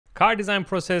car design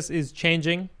process is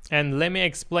changing, and let me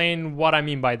explain what I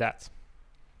mean by that.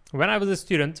 When I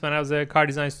was a car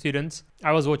design student,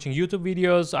 I was watching YouTube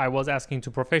videos. I was asking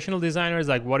to professional designers,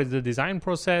 like, what is the design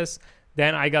process?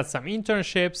 Then I got some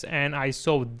internships and I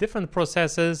saw different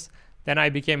processes. Then I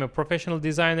became a professional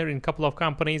designer in a couple of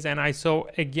companies and I saw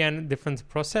again different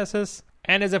processes.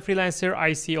 And as a freelancer,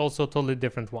 I see also totally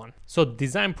different one. So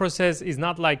design process is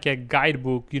not like a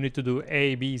guidebook. You need to do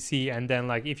A, B, C, and then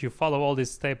like if you follow all these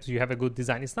steps, you have a good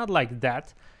design. It's not like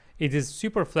that. It is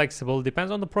super flexible,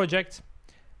 depends on the project.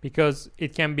 Because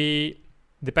it can be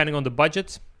depending on the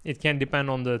budget, it can depend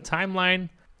on the timeline,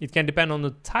 it can depend on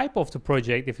the type of the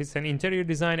project. If it's an interior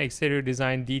design, exterior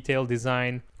design, detail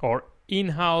design, or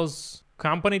in-house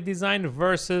company design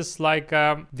versus like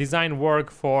design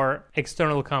work for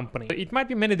external company. It might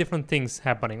be many different things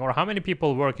happening, or how many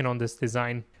people working on this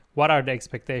design, what are the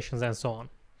expectations and so on.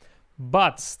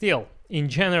 But still, in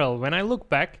general, when I look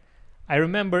back, I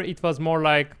remember it was more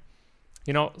like,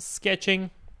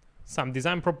 sketching, some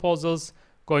design proposals,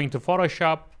 going to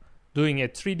Photoshop, doing a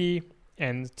 3D,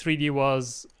 and 3D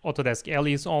was Autodesk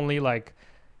Alias only, like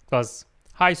it was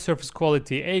high surface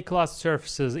quality, A-class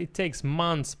surfaces. It takes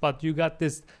months, but you got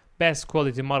this best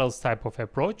quality models type of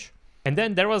approach. And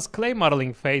then there was clay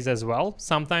modeling phase as well.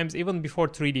 Sometimes even before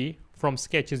 3D, from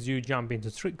sketches you jump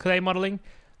into clay modeling.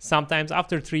 Sometimes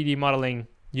after 3D modeling,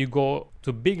 you go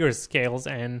to bigger scales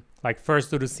and like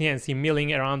first do the CNC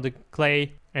milling around the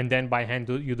clay, and then by hand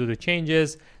you do the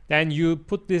changes. Then you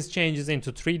put these changes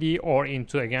into 3D or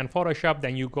into, again, Photoshop.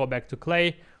 Then you go back to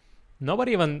clay.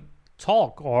 Nobody even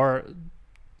talk, or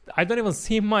I don't even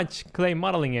see much clay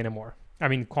modeling anymore. I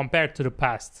mean, compared to the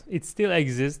past, it still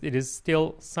exists. It is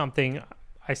still something,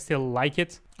 I still like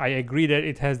it. I agree that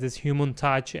it has this human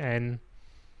touch, and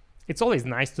it's always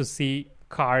nice to see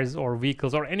cars or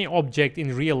vehicles or any object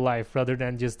in real life rather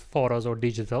than just photos or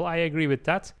digital. I agree with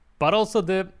that. But also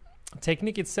the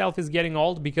technique itself is getting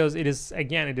old because it is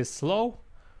slow.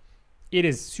 It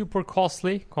is super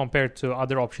costly compared to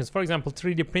other options. For example,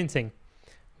 3D printing.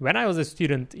 When I was a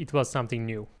student, it was something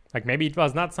new. Like maybe it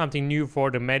was not something new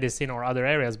for the medicine or other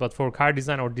areas, but for car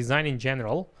design or design in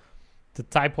general, the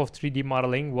type of 3D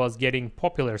modeling was getting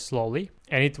popular slowly,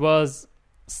 and it was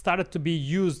started to be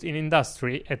used in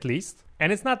industry at least.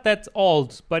 And it's not that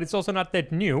old, but it's also not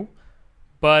that new.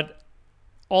 But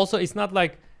also it's not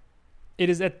like it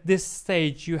is at this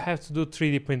stage you have to do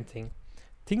 3D printing.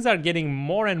 Things are getting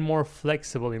more and more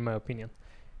flexible in my opinion.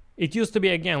 It used to be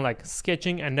again like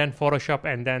sketching and then Photoshop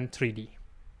and then 3D.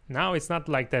 Now it's not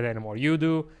like that anymore. You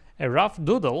do a rough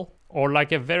doodle or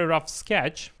like a very rough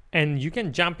sketch and you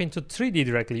can jump into 3D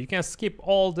directly. You can skip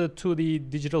all the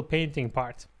 2D digital painting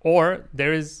part. Or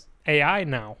there is AI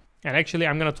now. And actually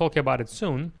I'm going to talk about it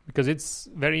soon because it's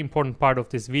a very important part of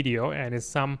this video and it's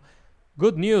some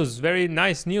good news, very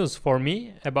nice news for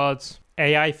me about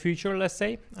AI future, let's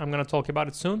say. I'm going to talk about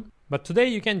it soon. But today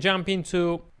you can jump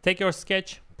into, take your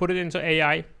sketch, put it into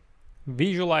AI,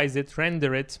 visualize it,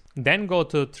 render it, then go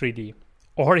to 3D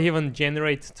or even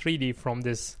generate 3D from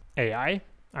this AI.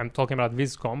 I'm talking about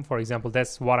Viscom, for example.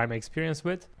 That's what I'm experienced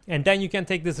with. And then you can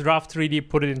take this rough 3D,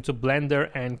 put it into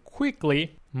Blender and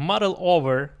quickly model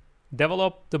over,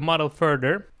 develop the model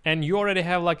further, and you already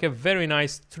have like a very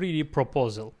nice 3D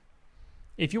proposal.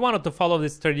 If you wanted to follow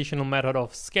this traditional method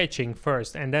of sketching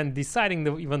first and then deciding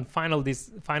the even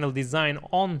final design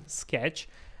on sketch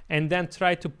and then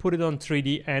try to put it on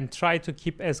 3D and try to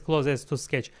keep as close as to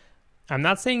sketch. I'm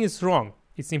not saying it's wrong.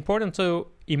 It's important to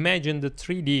imagine the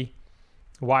 3D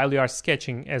while you are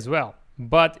sketching as well.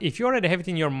 But if you already have it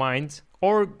in your mind,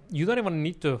 or you don't even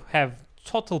need to have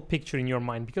total picture in your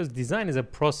mind because design is a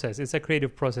process, it's a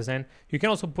creative process, and you can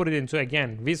also put it into,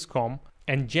 again, Viscom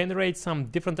and generate some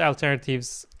different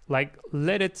alternatives, like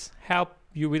let it help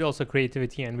you with also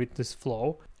creativity and with this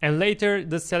flow. And later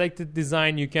the selected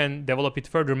design, you can develop it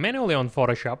further manually on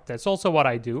Photoshop. That's also what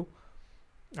I do.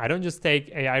 I don't just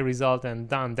take AI result and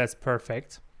done, that's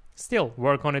perfect. Still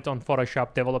work on it on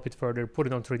Photoshop, develop it further, put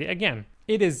it on 3D. Again,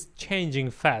 it is changing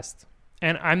fast.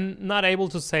 And I'm not able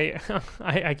to say,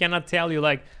 I cannot tell you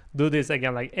like, do this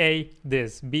again, like A,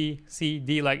 this, B, C,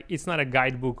 D, like it's not a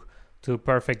guidebook to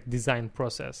perfect design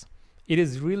process. It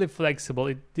is really flexible.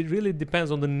 It really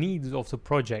depends on the needs of the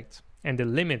project and the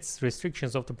limits,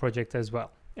 restrictions of the project as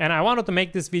well. And I wanted to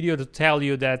make this video to tell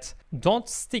you that don't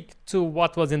stick to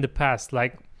what was in the past.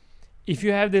 Like if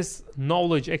you have this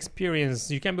knowledge, experience,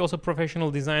 you can be also a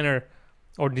professional designer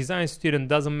or design student,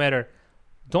 doesn't matter.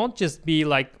 Don't just be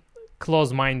like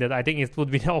close-minded. I think it would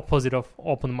be the opposite of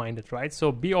open-minded, right?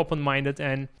 So be open-minded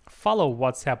and follow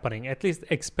what's happening. At least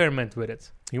experiment with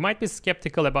it. You might be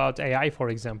skeptical about AI, for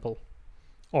example,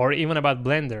 or even about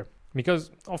Blender.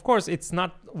 Because of course it's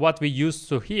not what we used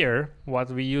to hear, what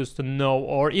we used to know,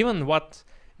 or even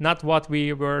not what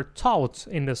we were taught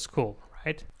in the school,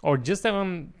 right? Or just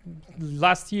even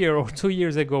last year or 2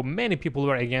 years ago, many people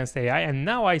were against AI, and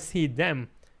now I see them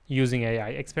using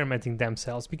AI, experimenting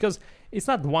themselves, because it's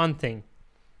not one thing.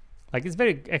 Like, it's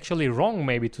very actually wrong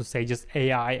maybe to say just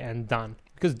AI and done,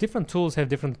 because different tools have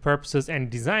different purposes, and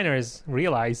designers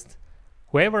realized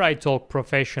whoever I talk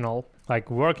professional,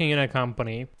 like working in a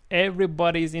company,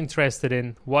 everybody's interested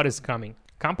in what is coming.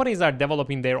 Companies are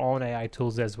developing their own AI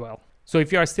tools as well. So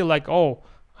if you are still like, oh,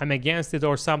 I'm against it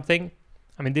or something,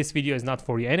 I mean, this video is not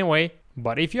for you anyway.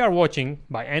 But if you are watching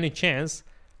by any chance,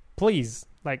 please,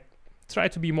 like, try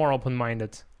to be more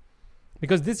open-minded,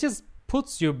 because this just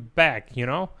puts you back, you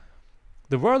know?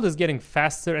 The world is getting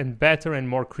faster and better and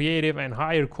more creative and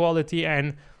higher quality,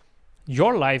 and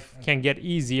your life can get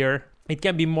easier. It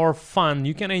can be more fun.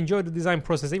 You can enjoy the design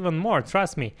process even more.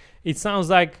 Trust me. It sounds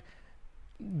like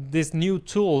these new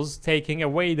tools taking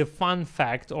away the fun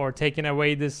fact or taking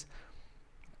away this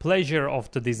pleasure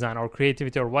of the design or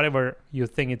creativity or whatever you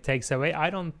think it takes away. I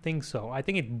don't think so. I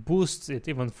think it boosts it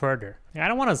even further. I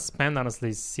don't want to spend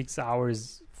honestly 6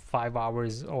 hours, 5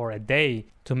 hours or a day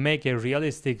to make a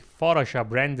realistic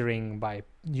Photoshop rendering by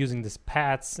using these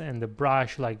paths and the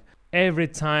brush. Like, every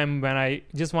time when I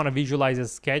just want to visualize a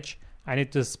sketch, I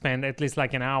need to spend at least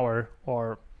like an hour,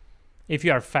 or if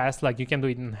you are fast, like you can do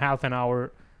it in half an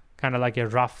hour, kind of like a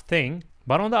rough thing.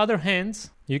 But on the other hand,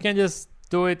 you can just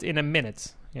do it in a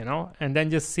minute, you know, and then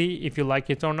just see if you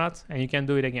like it or not, and you can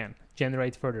do it again,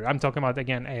 generate further. I'm talking about,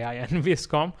 again, AI and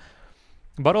Viscom,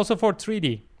 but also for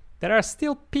 3D. There are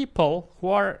still people who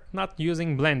are not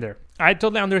using Blender. I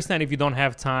totally understand if you don't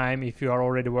have time, if you are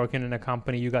already working in a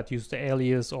company, you got used to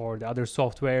Alias or the other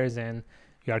softwares and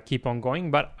you are keep on going.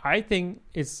 But I think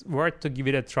it's worth to give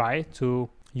it a try to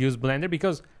use Blender,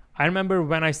 because I remember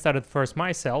when I started first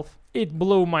myself, it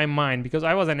blew my mind because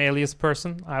I was an Alias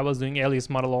person. I was doing Alias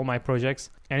model all my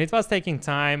projects, and it was taking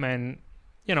time, and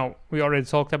you know, we already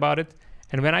talked about it.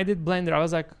 And when I did Blender, I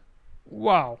was like,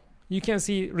 wow. You can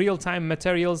see real-time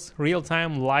materials,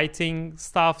 real-time lighting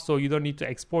stuff, so you don't need to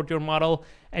export your model,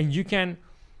 and you can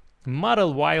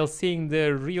model while seeing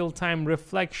the real-time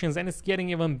reflections, and it's getting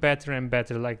even better and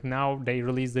better. Like, now they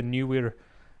released the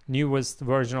newest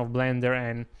version of Blender,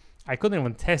 and I couldn't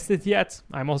even test it yet.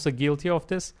 I'm also guilty of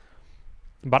this,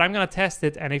 but I'm gonna test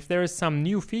it, and if there is some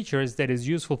new features that is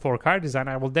useful for car design,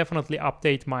 I will definitely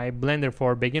update my Blender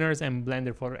for beginners and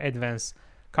Blender for advanced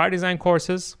car design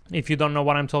courses. If you don't know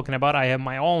what I'm talking about, I have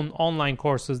my own online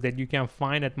courses that you can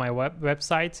find at my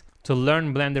website to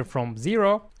learn Blender from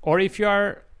zero. Or if you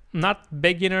are not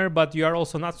beginner, but you are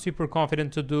also not super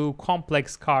confident to do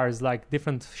complex cars like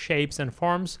different shapes and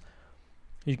forms,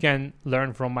 you can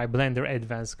learn from my Blender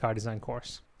Advanced Car Design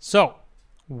course. So,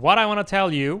 what I want to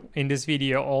tell you in this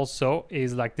video also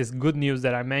is like this good news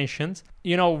that I mentioned.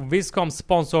 You know, Viscom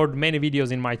sponsored many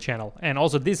videos in my channel, and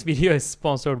also this video is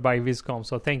sponsored by Viscom,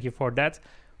 so thank you for that.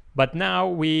 But now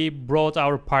we brought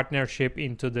our partnership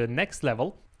into the next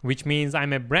level, which means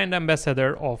I'm a brand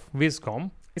ambassador of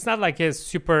Viscom. It's not like a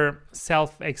super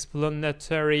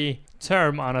self-explanatory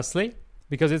term, honestly,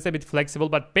 because it's a bit flexible,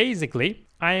 but basically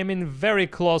I am in very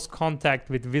close contact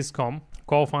with Viscom,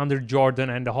 co-founder Jordan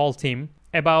and the whole team,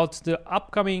 about the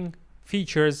upcoming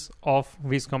features of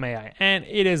Viscom AI, and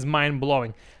it is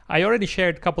mind-blowing. I already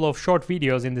shared a couple of short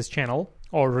videos in this channel,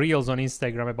 or reels on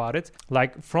Instagram about it.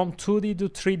 Like, from 2D to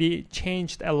 3D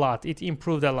changed a lot, it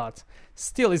improved a lot.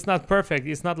 Still, it's not perfect.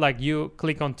 It's not like you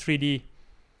click on 3D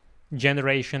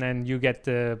generation and you get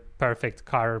the perfect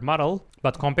car model,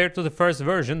 but compared to the first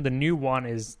version, the new one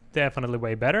is definitely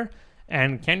way better.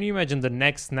 And can you imagine the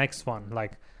next one?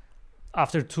 Like,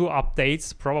 after 2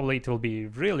 updates, probably it will be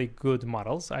really good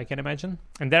models, I can imagine.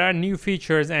 And there are new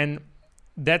features, and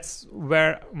that's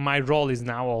where my role is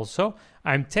now also.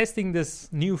 I'm testing these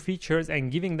new features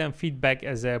and giving them feedback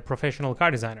as a professional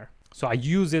car designer. So I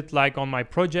use it like on my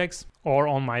projects or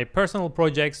on my personal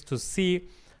projects to see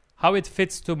how it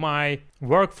fits to my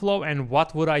workflow and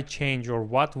what would I change or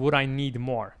what would I need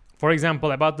more. For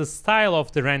example, about the style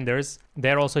of the renders,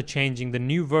 they're also changing the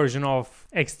new version of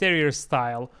exterior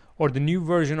style or the new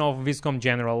version of Viscom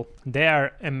General. They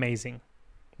are amazing.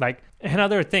 Like,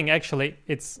 another thing, actually,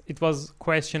 it was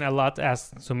question a lot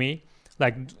asked to me,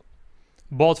 like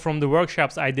both from the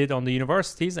workshops I did on the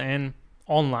universities and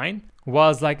online,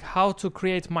 was like how to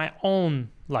create my own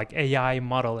like AI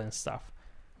model and stuff.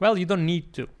 Well, you don't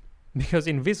need to, because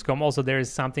in Viscom also there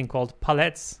is something called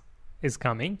palettes is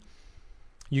coming.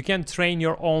 You can train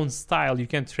your own style. You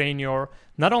can train your,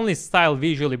 not only style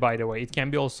visually, by the way, it can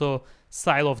be also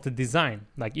style of the design.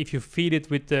 Like if you feed it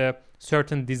with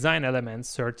certain design elements,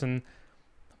 certain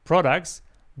products,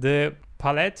 the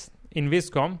palette in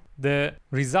Viscom, the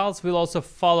results will also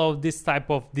follow this type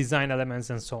of design elements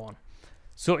and so on.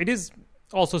 So it is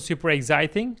also super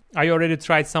exciting. I already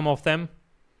tried some of them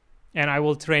and I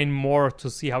will train more to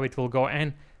see how it will go.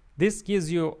 And this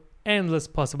gives you endless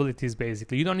possibilities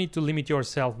basically. You don't need to limit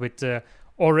yourself with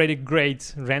already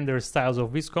great render styles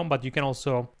of Viscom, but you can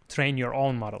also train your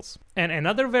own models. And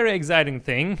another very exciting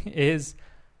thing is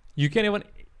you can even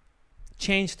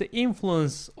change the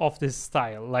influence of this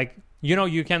style. Like, you know,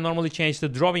 you can normally change the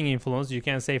drawing influence. You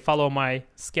can say follow my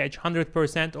sketch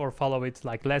 100% or follow it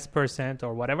like less percent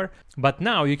or whatever. But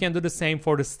now you can do the same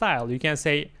for the style. You can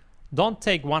say don't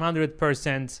take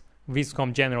 100%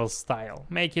 Viscom general style.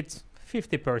 Make it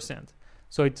 50%.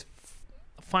 So it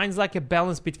finds like a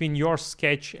balance between your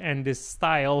sketch and this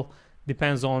style,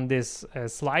 depends on this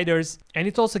sliders. And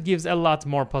it also gives a lot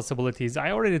more possibilities.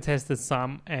 I already tested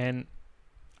some and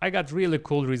I got really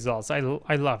cool results. I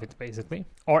love it basically.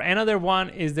 Or another one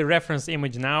is the reference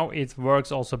image. Now it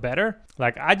works also better.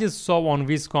 Like I just saw on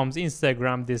Viscom's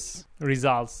Instagram this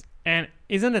results, and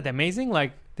isn't it amazing?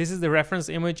 Like this is the reference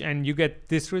image and you get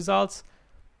this results.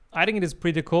 I think it is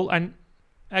pretty cool. And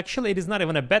actually it is not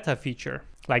even a beta feature.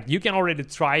 Like you can already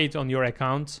try it on your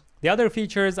account. The other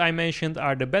features I mentioned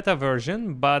are the beta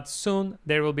version, but soon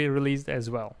they will be released as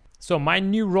well. So my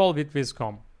new role with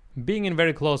Viscom, being in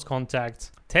very close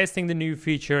contact, testing the new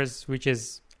features, which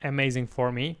is amazing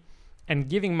for me, and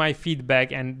giving my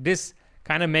feedback. And this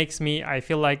kind of makes me, I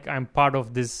feel like I'm part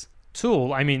of this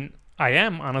tool. I mean, I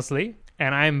am honestly,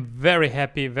 and I'm very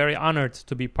happy, very honored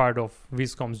to be part of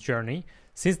Viscom's journey.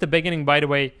 Since the beginning, by the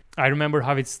way, I remember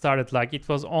how it started. Like it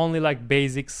was only like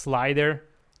basic slider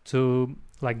to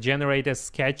like generate a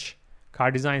sketch,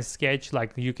 car design sketch,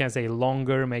 like you can say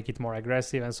longer, make it more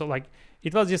aggressive. And so like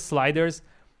it was just sliders.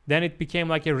 Then it became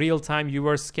like a real time, you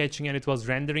were sketching and it was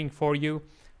rendering for you.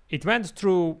 It went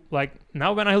through like,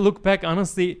 now when I look back,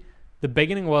 honestly, the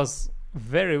beginning was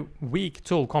very weak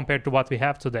tool compared to what we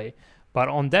have today. But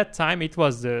on that time, it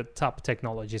was the top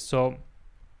technology. So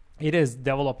it is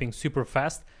developing super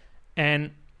fast.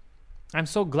 And I'm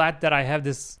so glad that I have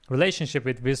this relationship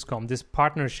with Viscom, this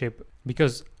partnership,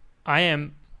 because I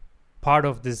am part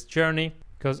of this journey,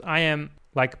 because I am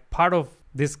like part of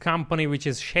this company which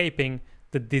is shaping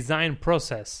the design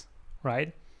process,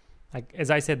 right? Like as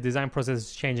I said, design process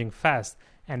is changing fast,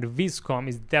 and Viscom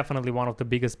is definitely one of the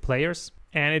biggest players,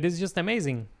 and it is just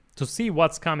amazing to see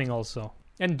what's coming also.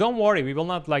 And don't worry, we will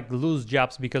not like lose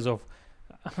jobs because of,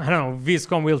 I don't know,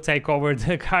 Viscom will take over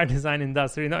the car design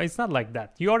industry. No, it's not like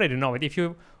that. You already know it. If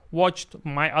you watched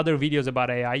my other videos about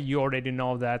AI, you already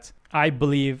know that I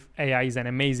believe AI is an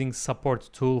amazing support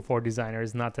tool for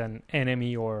designers, not an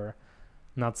enemy or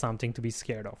not something to be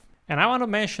scared of. And I want to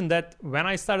mention that when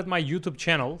I started my YouTube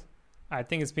channel, I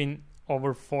think it's been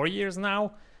over 4 years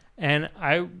now, and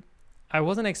I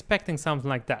wasn't expecting something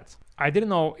like that. I didn't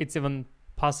know it's even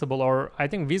possible, or I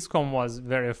think Viscom was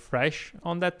very fresh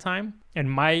on that time.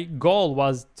 And my goal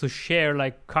was to share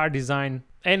like car design,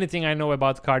 anything I know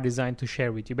about car design to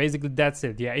share with you. Basically, that's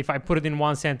it. Yeah, if I put it in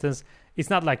one sentence, it's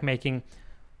not like making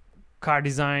car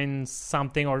design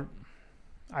something, or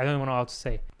I don't even know how to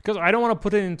say. Because I don't want to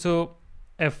put it into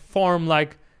a form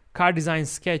like car design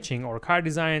sketching or car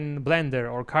design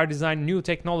blender or car design new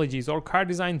technologies or car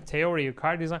design theory or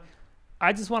car design.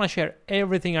 I just want to share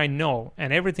everything I know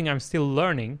and everything I'm still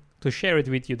learning to share it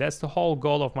with you. That's the whole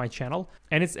goal of my channel.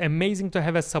 And it's amazing to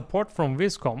have a support from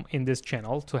Viscom in this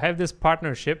channel, to have this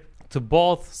partnership, to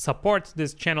both support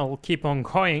this channel keep on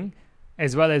going,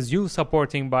 as well as you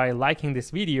supporting by liking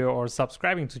this video or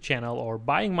subscribing to channel or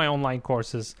buying my online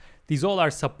courses. These all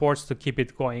are supports to keep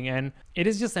it going, and it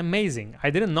is just amazing. I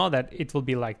didn't know that it will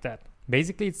be like that.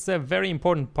 Basically, it's a very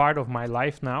important part of my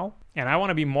life now, and I want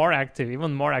to be more active,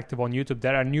 even more active on YouTube.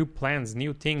 There are new plans,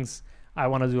 new things I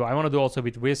want to do. I want to do also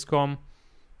with Viscom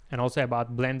and also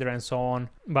about Blender and so on,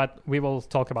 but we will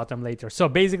talk about them later. So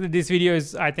basically, this video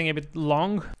is, I think, a bit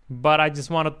long, but I just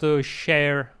wanted to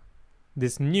share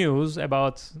this news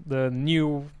about the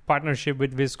new partnership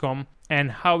with Viscom and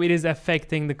how it is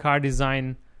affecting the car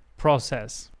design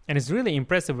process. And it's really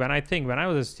impressive. When I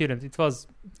was a student, it was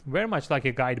very much like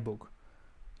a guidebook.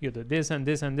 You do this and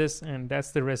this and this, and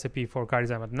that's the recipe for car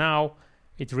design. But now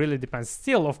it really depends.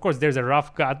 Still, of course, there's a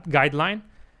rough guideline.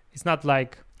 It's not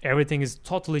like everything is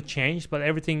totally changed, but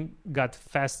everything got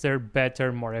faster,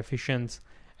 better, more efficient,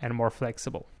 and more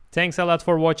flexible. Thanks a lot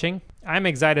for watching. I'm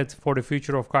excited for the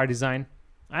future of car design.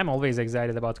 I'm always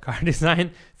excited about car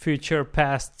design, future,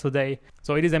 past, today.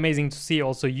 So it is amazing to see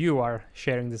also you are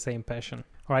sharing the same passion.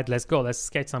 All right, let's go. Let's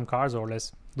sketch some cars or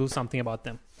let's do something about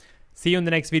them. See you in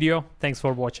the next video. Thanks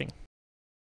for watching.